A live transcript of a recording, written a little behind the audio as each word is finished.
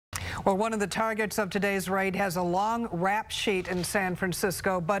Well, one of the targets of today's raid has a long rap sheet in San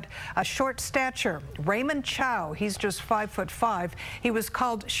Francisco, but a short stature. Raymond Chow, he's just 5'5". He was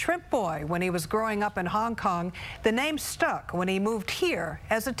called Shrimp Boy when he was growing up in Hong Kong. The name stuck when he moved here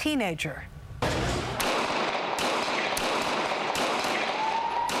as a teenager.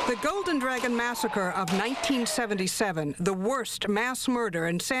 The Golden Dragon Massacre of 1977, the worst mass murder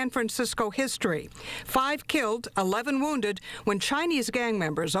in San Francisco history. 5 killed, 11 wounded when Chinese gang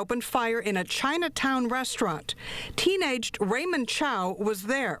members opened fire in a Chinatown restaurant. Teenaged Raymond Chow was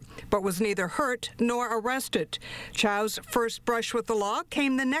there, but was neither hurt nor arrested. Chow's first brush with the law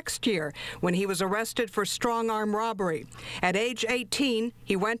came the next year when he was arrested for strong-arm robbery. At age 18,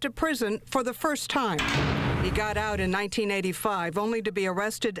 he went to prison for the first time. He got out in 1985, only to be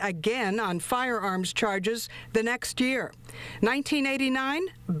arrested again on firearms charges the next year. 1989,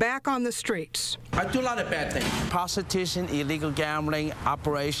 back on the streets. I do a lot of bad things. Prostitution, illegal gambling,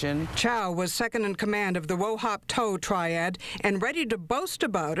 operation. Chow was second in command of the Wo-Hop Toe triad and ready to boast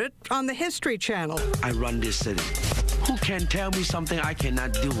about it on the History Channel. I run this city. Who can tell me something I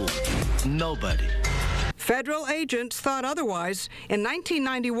cannot do? Nobody. Federal agents thought otherwise. In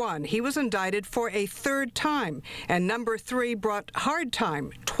 1991, he was indicted for a third time, and number 3 brought hard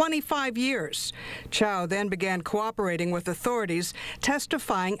time, 25 years. Chow then began cooperating with authorities,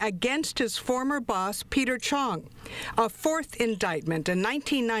 testifying against his former boss, Peter Chong. A fourth indictment in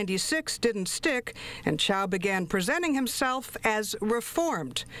 1996 didn't stick, and Chow began presenting himself as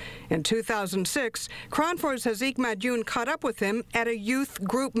reformed. In 2006, Crown 4's Hazik Madyun caught up with him at a youth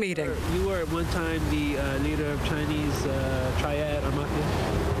group meeting. You were at one time the leader of Chinese triad or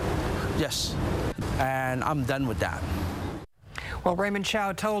mafia? Yes, and I'm done with that. Well, Raymond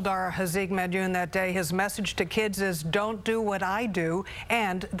Chow told our Hazik Madyun that day his message to kids is don't do what I do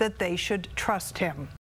and that they should trust him.